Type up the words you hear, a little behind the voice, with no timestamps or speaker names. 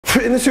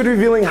In this video,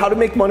 revealing how to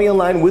make money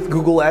online with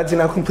Google Ads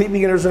and how complete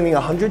beginners earning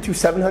 $100 to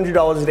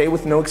 $700 a day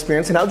with no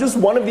experience, and how just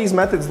one of these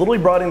methods literally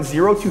brought in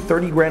 0 to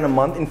 30 grand a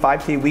month in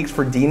 5K weeks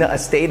for Dina, a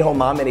stay-at-home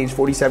mom at age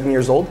 47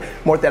 years old.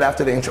 More at that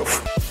after the intro.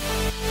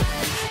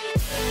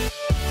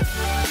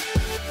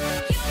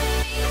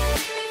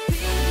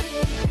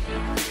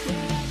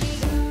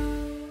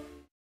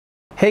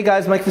 Hey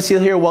guys, Mike Vasile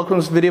here. Welcome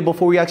to this video.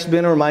 Before we actually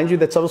begin, to remind you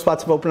that several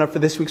spots have opened up for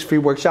this week's free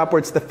workshop where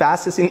it's the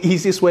fastest and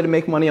easiest way to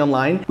make money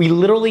online. We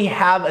literally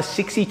have a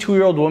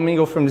 62-year-old woman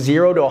go from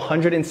 0 to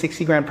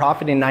 160 grand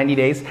profit in 90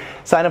 days.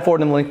 Sign up for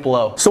it in the link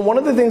below. So one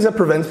of the things that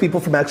prevents people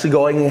from actually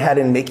going ahead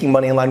and making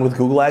money online with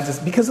Google Ads is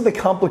because of the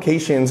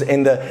complications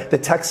and the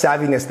tech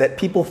savviness that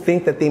people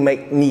think that they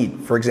might need,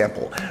 for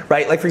example,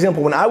 right? Like for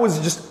example, when I was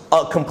just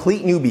a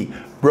complete newbie,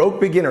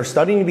 broke beginner,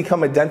 studying to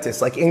become a dentist,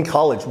 like in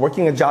college,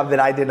 working a job that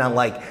I did not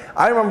like.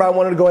 I remember I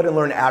wanted to go ahead and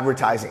learn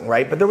advertising,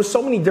 right? But there was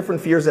so many different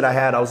fears that I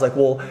had. I was like,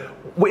 well,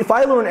 if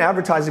I learn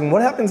advertising,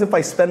 what happens if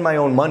I spend my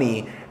own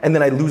money and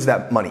then I lose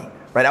that money?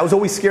 Right? I was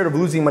always scared of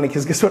losing money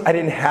because guess what? I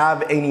didn't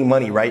have any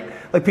money, right?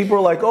 Like people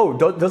were like, oh,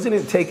 doesn't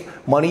it take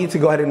money to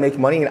go ahead and make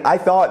money? And I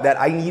thought that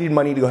I needed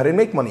money to go ahead and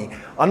make money.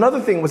 Another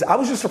thing was I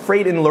was just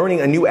afraid in learning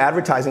a new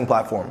advertising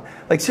platform.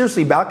 Like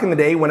seriously, back in the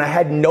day when I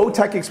had no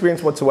tech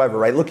experience whatsoever,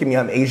 right? Look at me,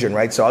 I'm Asian,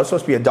 right? So I was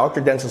supposed to be a doctor,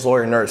 dentist,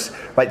 lawyer, nurse,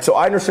 right? So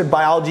I understood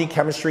biology,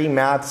 chemistry,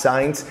 math,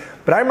 science.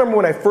 But I remember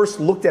when I first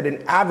looked at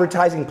an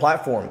advertising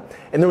platform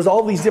and there was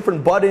all these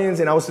different buttons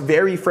and I was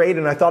very afraid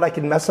and I thought I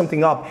could mess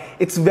something up.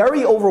 It's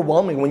very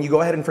overwhelming when you go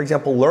ahead and, for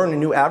example, learn a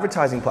new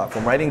advertising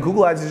platform, right? And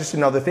Google Ads is just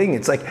another thing.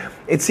 It's like,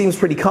 it seems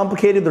pretty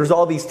complicated. There's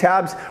all these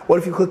tabs. What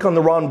if you click on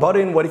the wrong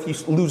button? What if you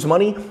lose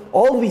money?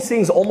 All of these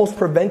things almost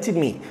prevented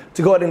me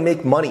to go ahead and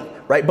make money,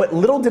 right? But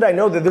little did I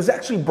know that there's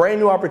actually brand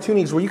new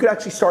opportunities where you could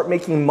actually start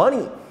making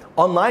money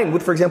online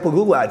with, for example,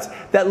 Google Ads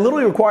that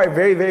literally require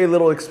very, very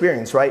little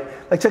experience, right?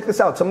 Like check this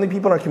out. Some of the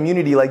people in our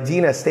community, like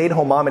Dina,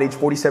 stay-at-home mom at age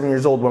 47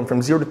 years old, went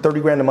from 0 to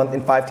 30 grand a month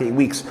in 5 to 8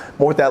 weeks.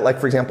 More with that, like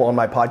for example, on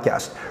my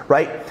podcast,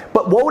 right?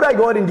 But what would I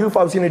go ahead and do if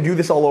I was going to do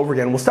this all over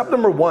again? Well, step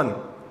number one,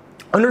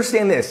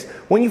 understand this.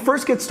 When you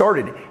first get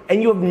started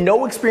and you have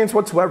no experience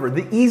whatsoever,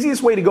 the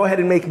easiest way to go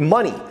ahead and make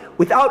money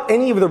without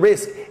any of the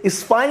risk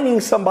is finding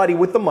somebody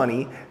with the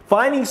money,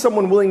 finding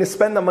someone willing to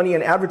spend the money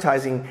on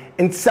advertising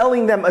and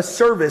selling them a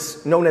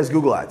service known as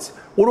Google Ads.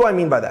 What do I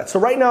mean by that? So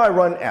right now I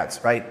run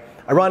ads, right?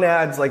 I run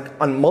ads like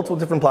on multiple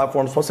different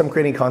platforms, plus I'm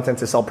creating content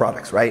to sell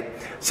products, right?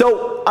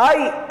 So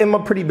I am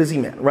a pretty busy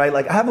man, right?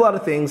 Like I have a lot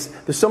of things.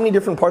 There's so many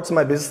different parts of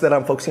my business that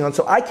I'm focusing on.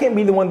 So I can't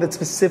be the one that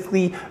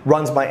specifically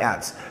runs my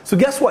ads. So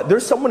guess what?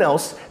 There's someone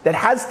else that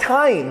has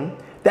time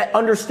that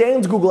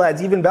understands Google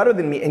Ads even better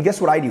than me. And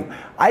guess what I do?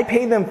 I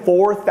pay them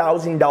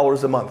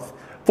 $4,000 a month.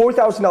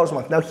 $4,000 a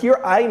month. Now here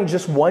I am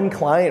just one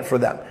client for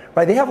them,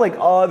 right? They have like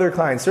other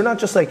clients. They're not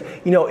just like,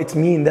 you know, it's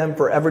me and them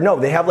forever. No,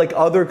 they have like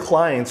other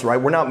clients, right?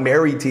 We're not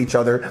married to each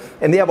other.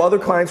 And they have other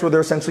clients where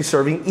they're essentially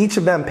serving each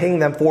of them, paying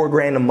them $4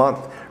 grand a month,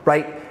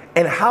 right?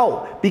 And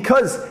how?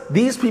 Because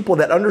these people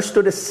that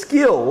understood a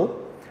skill,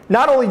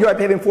 not only do I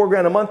pay them $4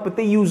 grand a month, but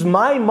they use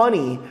my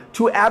money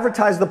to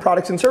advertise the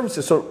products and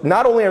services. So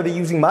not only are they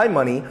using my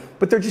money,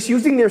 but they're just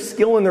using their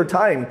skill and their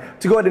time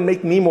to go ahead and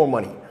make me more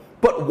money.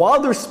 But while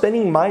they're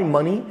spending my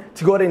money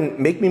to go ahead and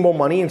make me more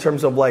money in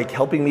terms of like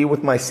helping me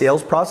with my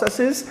sales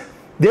processes,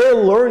 they're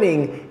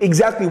learning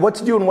exactly what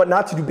to do and what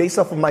not to do based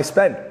off of my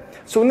spend.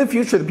 So in the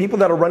future, the people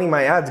that are running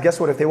my ads, guess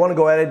what? If they want to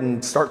go ahead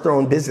and start their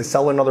own business,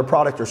 sell another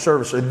product or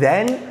service, or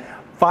then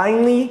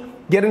finally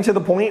get into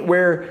the point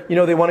where, you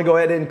know, they want to go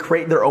ahead and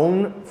create their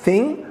own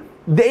thing,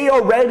 they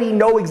already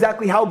know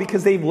exactly how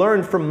because they've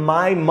learned from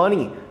my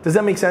money. Does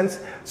that make sense?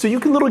 So you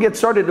can literally get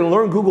started and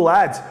learn Google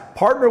Ads,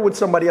 partner with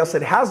somebody else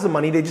that has the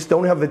money, they just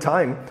don't have the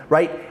time,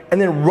 right? And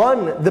then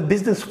run the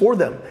business for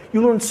them.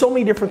 You learn so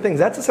many different things.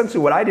 That's essentially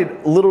what I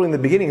did literally in the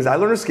beginning is I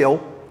learned a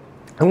skill.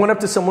 I went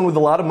up to someone with a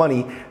lot of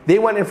money. They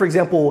went and, for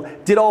example,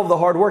 did all of the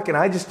hard work and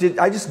I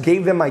just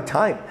gave them my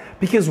time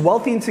because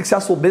wealthy and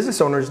successful business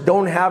owners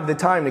don't have the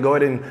time to go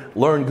ahead and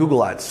learn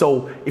Google Ads.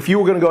 So if you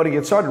were going to go ahead and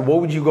get started,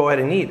 what would you go ahead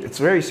and need? It's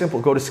very simple.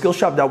 Go to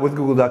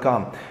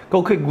skillshop.withgoogle.com.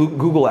 Go click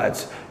Google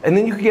Ads and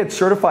then you can get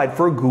certified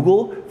for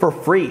Google for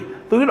free.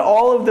 Look at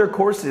all of their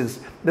courses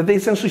that they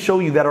essentially show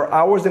you that are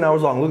hours and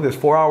hours long. Look at this,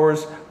 4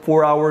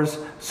 hours,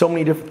 so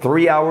many different,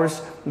 3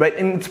 hours, right?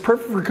 And it's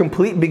perfect for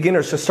complete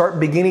beginners to start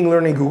beginning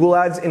learning Google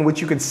Ads in which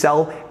you could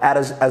sell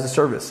as a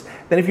service.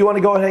 Then if you want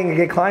to go ahead and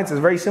get clients, it's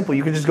very simple.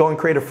 You can just go and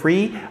create a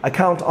free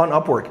account on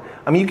Upwork.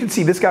 I mean, you can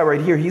see this guy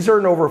right here. He's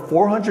earned over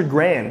 400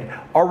 grand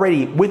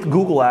already with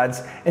Google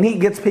Ads and he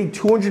gets paid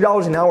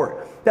 $200 an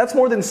hour. That's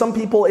more than some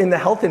people in the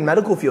health and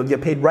medical field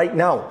get paid right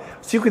now.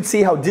 So you could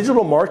see how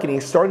digital marketing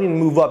is starting to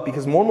move up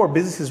because more and more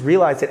businesses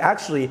realize that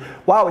actually,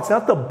 wow, it's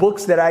not the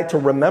books that I had to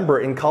remember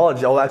in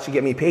college that will actually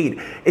get me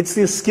paid. It's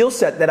the skill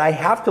set that I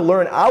have to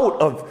learn out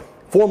of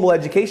formal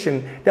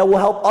education that will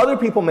help other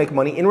people make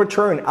money. In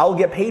return, I'll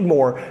get paid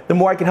more the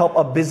more I can help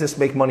a business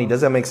make money.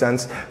 Does that make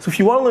sense? So if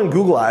you want to learn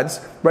Google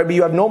Ads, right, but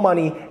you have no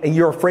money and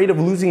you're afraid of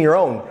losing your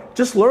own,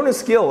 just learn a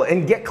skill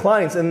and get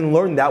clients and then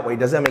learn that way.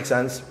 Does that make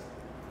sense?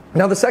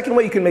 Now, the second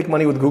way you can make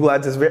money with Google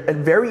Ads is a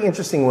very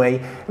interesting way.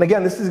 And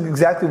again, this is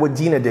exactly what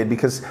Dina did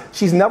because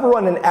she's never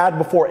run an ad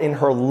before in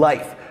her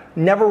life.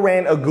 Never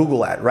ran a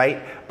Google ad,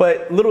 right?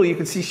 But literally you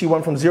can see she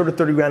went from 0 to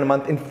 30 grand a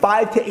month in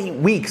 5 to 8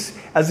 weeks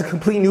as a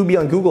complete newbie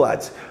on Google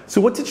Ads.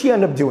 So what did she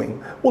end up doing?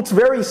 Well, it's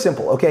very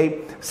simple, okay?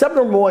 Step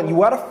number one, you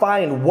gotta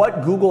find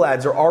what Google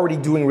Ads are already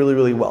doing really,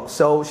 really well.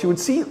 So she would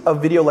see a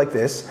video like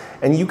this,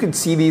 and you can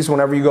see these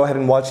whenever you go ahead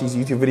and watch these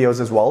YouTube videos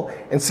as well.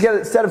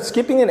 Instead of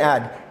skipping an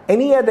ad,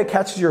 any ad that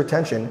catches your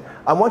attention,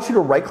 I want you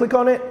to right click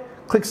on it,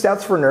 click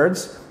Stats for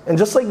Nerds, and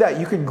just like that,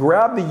 you could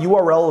grab the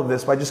URL of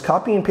this by just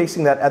copying and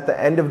pasting that at the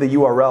end of the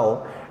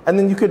URL, and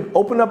then you could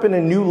open up in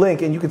a new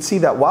link and you could see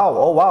that, wow,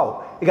 oh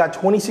wow, it got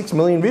 26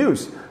 million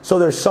views. So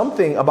there's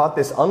something about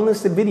this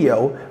unlisted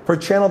video for a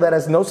channel that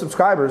has no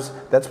subscribers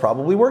that's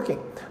probably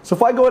working. So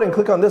if I go ahead and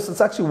click on this,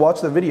 let's actually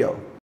watch the video.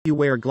 If you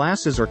wear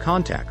glasses or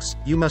contacts,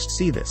 you must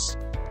see this.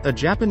 A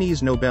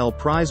Japanese Nobel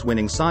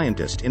Prize-winning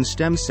scientist in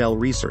stem cell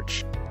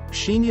research,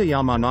 Shinya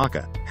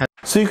Yamanaka, has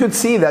so you could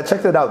see that,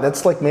 check that out,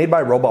 that's like made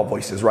by robot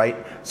voices, right?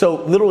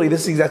 So literally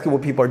this is exactly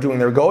what people are doing.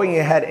 They're going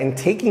ahead and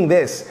taking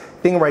this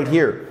thing right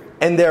here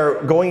and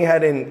they're going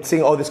ahead and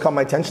saying, oh, this caught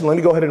my attention. Let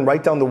me go ahead and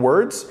write down the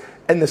words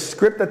and the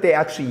script that they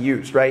actually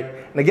used, right?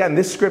 And again,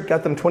 this script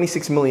got them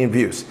 26 million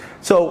views.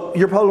 So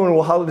you're probably wondering,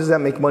 well, how does that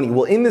make money?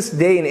 Well, in this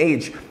day and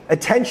age,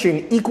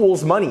 attention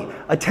equals money.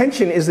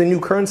 Attention is the new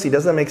currency.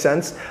 Does that make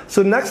sense?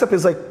 So next up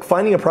is like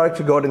finding a product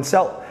to go ahead and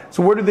sell.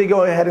 So where do they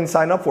go ahead and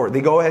sign up for?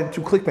 They go ahead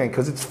to ClickBank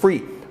because it's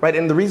free, right?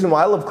 And the reason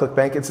why I love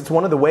ClickBank is it's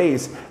one of the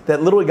ways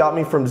that literally got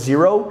me from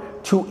 0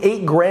 to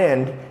 8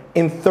 grand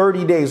in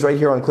 30 days right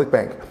here on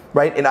ClickBank,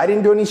 right? And I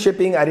didn't do any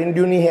shipping, I didn't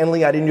do any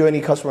handling, I didn't do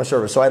any customer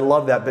service. So I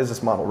love that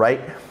business model,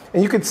 right?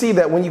 And you can see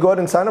that when you go ahead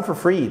and sign up for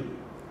free,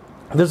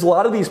 there's a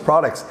lot of these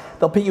products,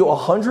 they'll pay you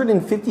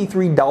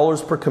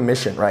 $153 per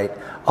commission, right?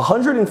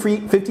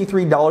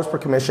 $153 per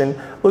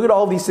commission. Look at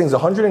all these things,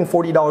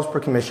 $140 per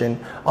commission,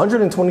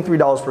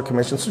 $123 per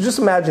commission. So just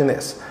imagine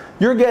this.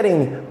 You're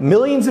getting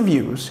millions of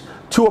views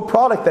to a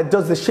product that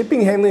does the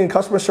shipping, handling, and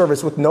customer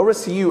service with no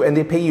risk to you, and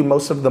they pay you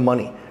most of the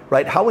money,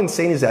 right? How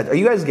insane is that? Are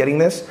you guys getting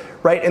this,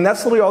 right? And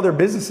that's literally all their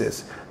business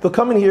is. They'll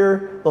come in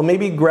here, they'll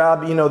maybe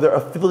grab, their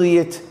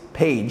affiliate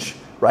page,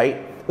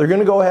 right? They're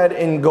gonna go ahead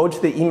and go to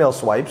the email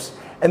swipes,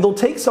 and they'll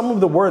take some of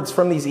the words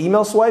from these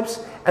email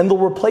swipes and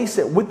they'll replace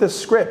it with the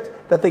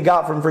script that they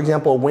got from, for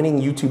example, a winning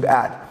YouTube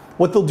ad.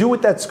 What they'll do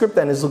with that script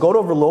then is they'll go to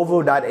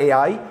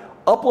Verlovo.ai,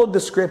 upload the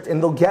script,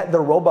 and they'll get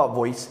their robot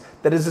voice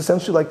that is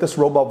essentially like this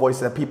robot voice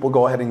that people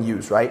go ahead and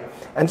use, right?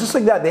 And just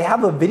like that, they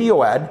have a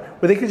video ad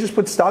where they could just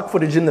put stock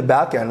footage in the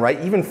back end, right?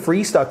 Even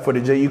free stock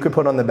footage that you could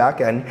put on the back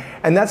end,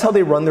 and that's how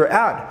they run their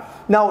ad.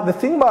 Now, the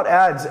thing about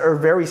ads are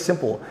very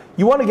simple.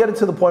 You want to get it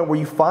to the point where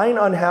you find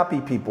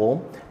unhappy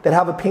people that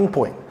have a pain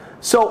point.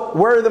 So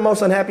where are the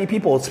most unhappy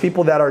people? It's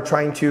people that are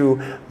trying to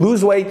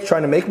lose weight,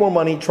 trying to make more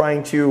money,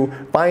 trying to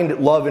find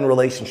love in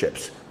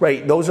relationships,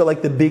 right? Those are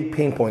like the big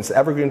pain points, the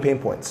evergreen pain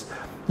points.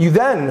 You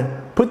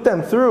then put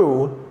them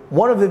through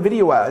one of the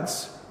video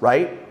ads,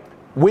 right,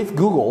 with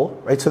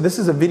Google, right? So this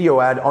is a video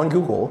ad on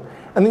Google,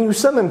 and then you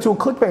send them to a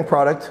ClickBank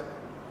product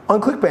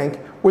on ClickBank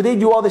where they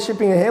do all the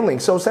shipping and handling.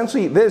 So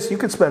essentially this, you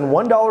could spend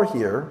 $1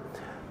 here,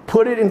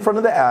 put it in front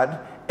of the ad,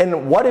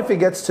 and what if it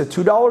gets to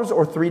 $2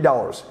 or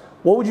 $3?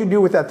 What would you do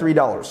with that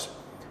 $3?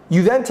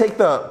 You then take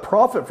the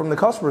profit from the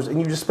customers and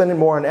you just spend it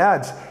more on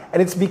ads.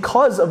 And it's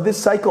because of this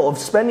cycle of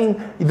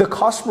spending the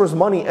customer's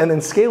money and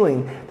then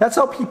scaling. That's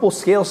how people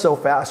scale so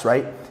fast,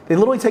 right? They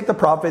literally take the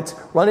profits,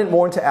 run it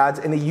more into ads,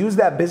 and they use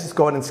that business to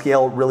go ahead and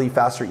scale really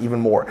faster even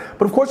more.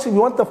 But of course, if you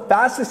want the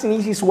fastest and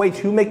easiest way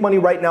to make money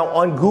right now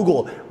on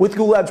Google, with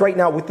Google Ads right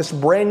now, with this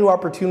brand new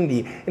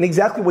opportunity, and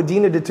exactly what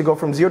Dina did to go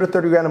from 0 to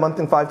 30 grand a month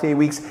in 5 to 8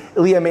 weeks,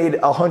 Ilya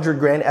made 100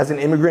 grand as an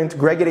immigrant,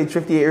 Greg at age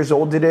 58 years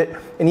old did it,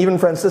 and even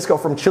Francisco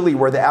from Chile,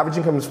 where the average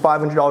income is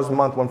 $500 a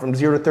month, went from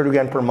 0 to 30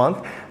 grand per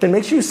month. Then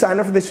make sure you sign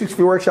up for this week's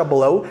free workshop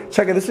below.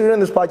 Check out this video in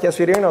this podcast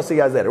video, and I'll see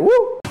you guys later.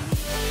 Woo!